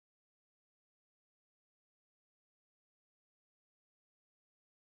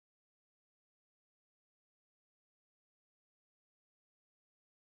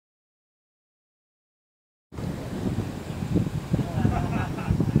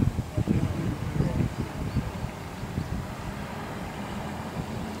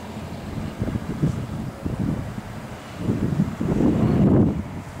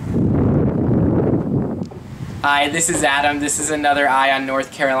Hi, this is Adam. This is another Eye on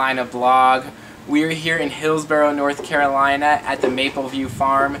North Carolina blog. We're here in Hillsborough, North Carolina at the Mapleview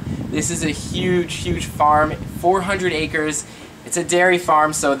Farm. This is a huge farm, 400 acres. It's a dairy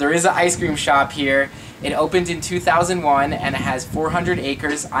farm, so there is an ice cream shop here. It opened in 2001 and it has 400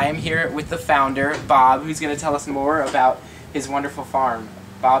 acres. I am here with the founder, Bob, who's going to tell us more about his wonderful farm.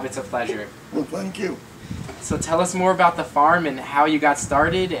 Bob, it's a pleasure. Well, thank you. So tell us more about the farm and how you got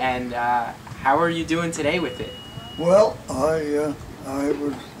started, and how are you doing today with it? Well, I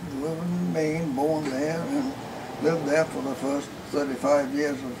was living in Maine, born there, and lived there for the first 35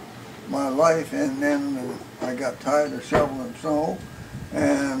 years of my life, and then I got tired of shoveling snow,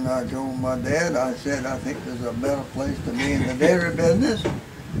 and I told my dad, I said, I think there's a better place to be in the dairy business.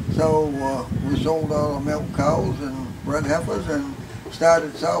 So we sold all the milk cows and bred heifers and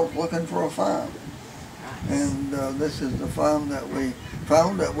started south looking for a farm. And this is the farm that we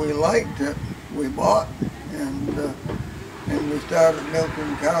found that we liked, that we bought, and we started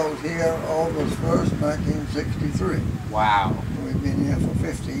milking cows here August 1st, 1963. Wow. We've been here for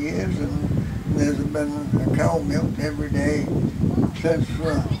 50 years, and there's been a cow milked every day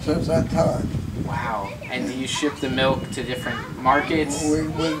since that time. Wow. And do you ship the milk to different markets?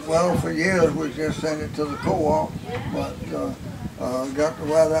 Well, for years we just sent it to the co-op, but got to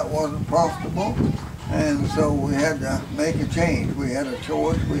where that wasn't profitable. And so we had to make a change. We had a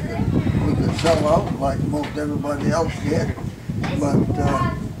choice. We could sell out like most everybody else did. But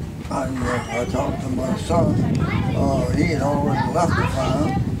I talked to my son. He had already left the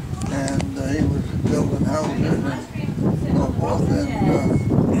farm, and he was building houses and so forth.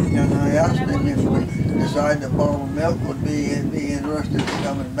 And I asked him if we decided that bottled milk would be interested in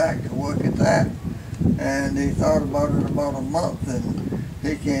coming back to work at that. And he thought about it about a month, and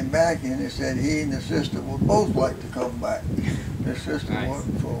he came back and he said he and his sister would both like to come back. His sister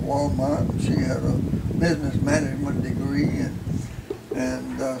worked for Walmart, and she had a business management degree,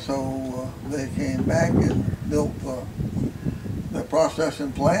 and so they came back and built the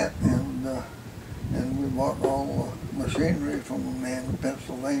processing plant, and we bought all the machinery from a man in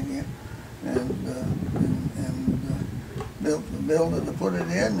Pennsylvania, and built the builder to put it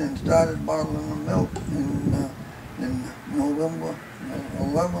in, and started bottling the milk in November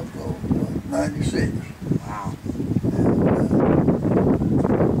 11th of 96. Wow.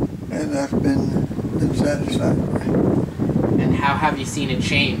 And that's been satisfactory. And how have you seen it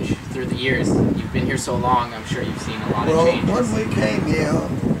change through the years? You've been here so long, I'm sure you've seen a lot of changes. Well, when we came here,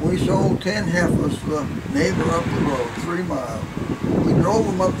 we sold 10 heifers to a neighbor up the road, 3 miles. We drove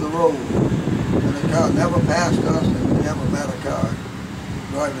them up the road, and the car never passed us, and we never met a car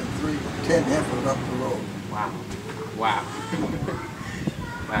driving 10 heifers up the road. Wow. Wow.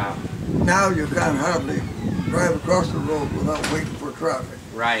 Wow. Now you can't hardly drive across the road without waiting for traffic.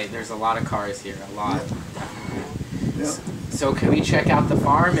 Right, there's a lot of cars here, a lot. Yeah. Yeah. So can we check out the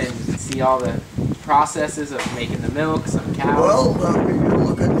farm and see all the processes of making the milk, some cows? Well, if you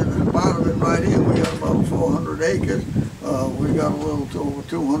look at the bottom of it right here, we got about 400 acres. We got a little over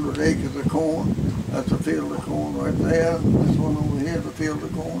 200 acres of corn. That's a field of corn right there. This one over here is a field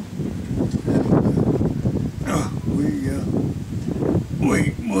of corn. And we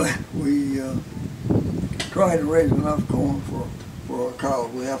try to raise enough corn for our cows.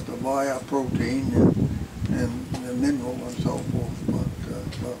 We have to buy our protein and the mineral and so forth.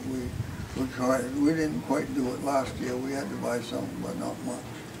 But we tried. We didn't quite do it last year. We had to buy some, but not much.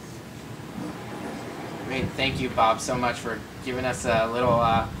 Great. Thank you, Bob, so much for giving us a little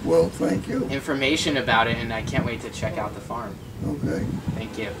well, thank you. Information about it, and I can't wait to check out the farm. Okay.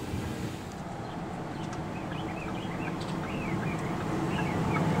 Thank you.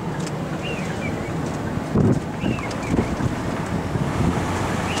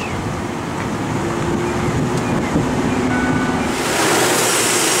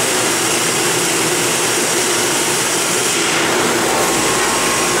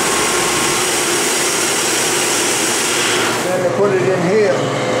 Put it in here,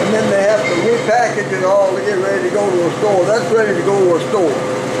 and then they have to repackage it all to get ready to go to a store. That's ready to go to a store.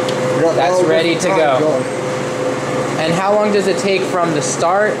 That's ready to go. And how long does it take from the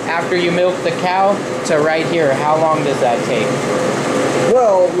start after you milk the cow to right here? How long does that take?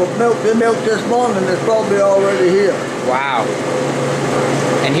 Well, the milk this morning is probably already here. Wow.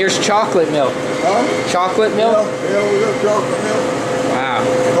 And here's chocolate milk. Huh? Chocolate milk? Yeah, we got chocolate milk. Wow.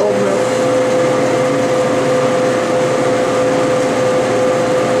 Whole milk.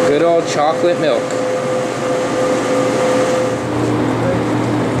 Good old chocolate milk.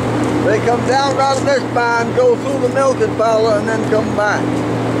 They come down out of this barn, go through the milking parlor, and then come back.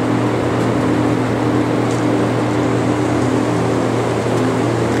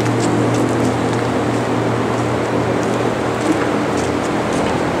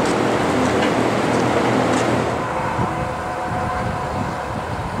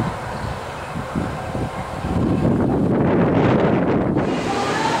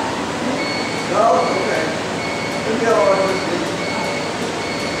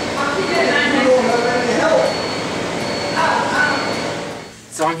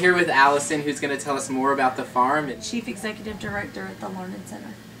 So I'm here with Allison, who's going to tell us more about the farm. Chief Executive Director at the Learning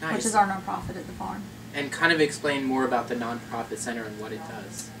Center, Nice. which is our nonprofit at the farm. And kind of explain more about the nonprofit center and what it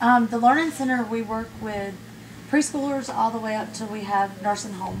does. The Learning Center, we work with preschoolers all the way up till we have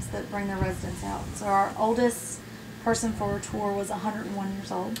nursing homes that bring their residents out. So our oldest person for a tour was 101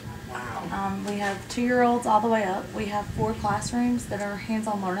 years old. Wow. We have 2-year-olds all the way up. We have 4 classrooms that are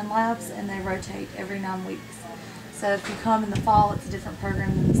hands-on learning labs, and they rotate every 9 weeks. So if you come in the fall, it's a different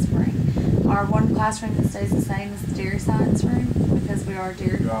program than the spring. Our one classroom that stays the same is the dairy science room, because we are a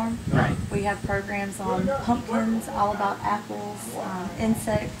dairy farm. Right. We have programs on pumpkins, all about apples,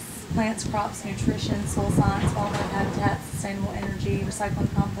 insects, plants, crops, nutrition, soil science, wildlife habitat, sustainable energy, recycling,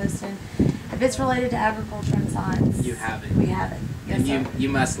 composting. If it's related to agriculture and science, You have it. we have it. Yes, And sir. you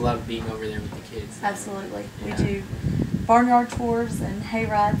must love being over there with the kids. Absolutely. Yeah. We do barnyard tours and hay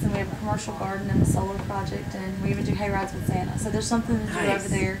rides, and we have a commercial garden and a solar project, and we even do hay rides with Santa. So there's something to do Nice. over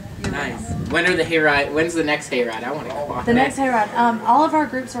there year Nice. round. When are the hayride? When's the next hayride? I want to go on The it. next hay ride, all of our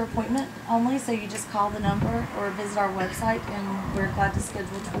groups are appointment only, so you just call the number or visit our website, and we're glad to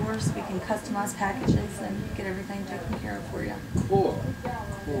schedule tours. We can customize packages and get everything taken care of for you. Cool.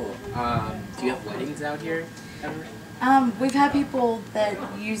 Cool. Do you have weddings out here ever? We've had people that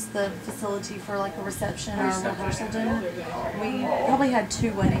use the facility for like a reception or a Reception. rehearsal dinner. We probably had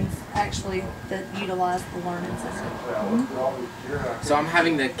 2 weddings actually that utilized the Learning Center. So I'm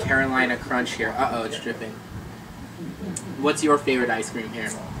having the Carolina Crunch here. Uh-oh, it's dripping. What's your favorite ice cream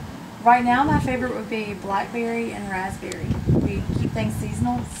here? Right now, my favorite would be blackberry and raspberry. We keep things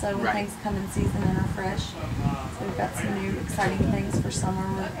seasonal, so when Right. things come in season and are fresh. So we've got some new exciting things for summer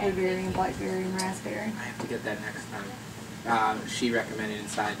with blueberry and blackberry and raspberry. I have to get that next time. She recommended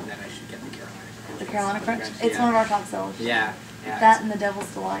inside that I should get the Carolina Crunch. The Carolina Crunch, it's yeah. one of our top sellers. Yeah. Yeah. That and the Devil's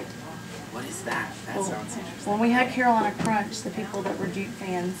Delight. What is that? That Well, sounds interesting. when we had Carolina Crunch, the people that were Duke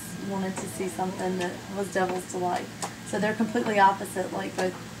fans wanted to see something that was Devil's Delight. So they're completely opposite, like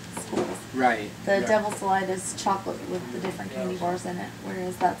both schools. Right. The right. Devil's Delight is chocolate with the different candy bars in it,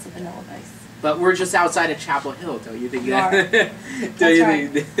 whereas that's a vanilla base. But we're just outside of Chapel Hill, don't you think You that? are. Don't That's you right.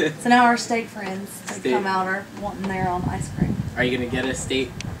 think? So now our state friends that State. come out are wanting their own ice cream. Are you gonna get a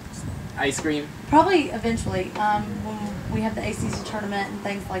state ice cream? Probably eventually. When we have the ACC tournament and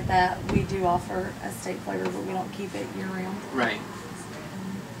things like that, we do offer a state flavor, but we don't keep it year round. Right.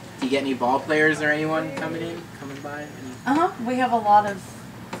 Do you get any ball players or anyone coming by? We have a lot of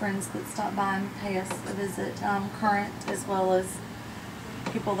friends that stop by and pay us a visit, current as well as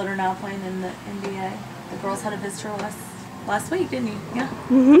people that are now playing in the NBA. The girls had a visitor last week, didn't you?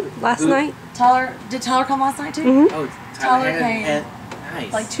 Yeah. Last night. Did Tyler come last night too? Oh, Tyler came.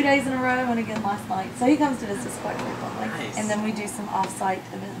 Nice. Like 2 days in a row and again last night. So he comes to visit us quite frequently. Nice. And then we do some off-site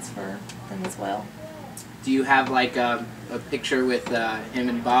events for them as well. Do you have like a picture with him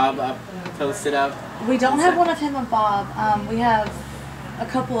and Bob posted up? We don't have one of him and Bob. We have a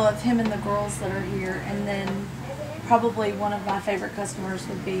couple of him and the girls that are here, and then probably one of my favorite customers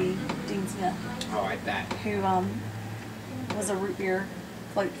would be Dean Smith, Oh, I bet. who was a root beer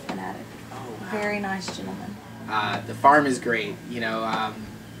float fanatic. Oh, wow. Very nice gentleman. The farm is great, you know,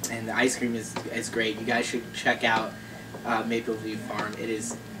 and the ice cream is great. You guys should check out Maple View Farm. It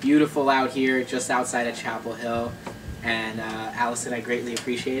is beautiful out here, just outside of Chapel Hill. And Allison, I greatly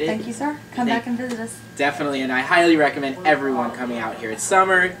appreciate it. Thank you, sir. Come back and visit us. Definitely, and I highly recommend everyone coming out here. It's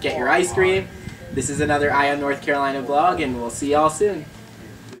summer, get your ice cream. This is another Eye on North Carolina blog, and we'll see y'all soon.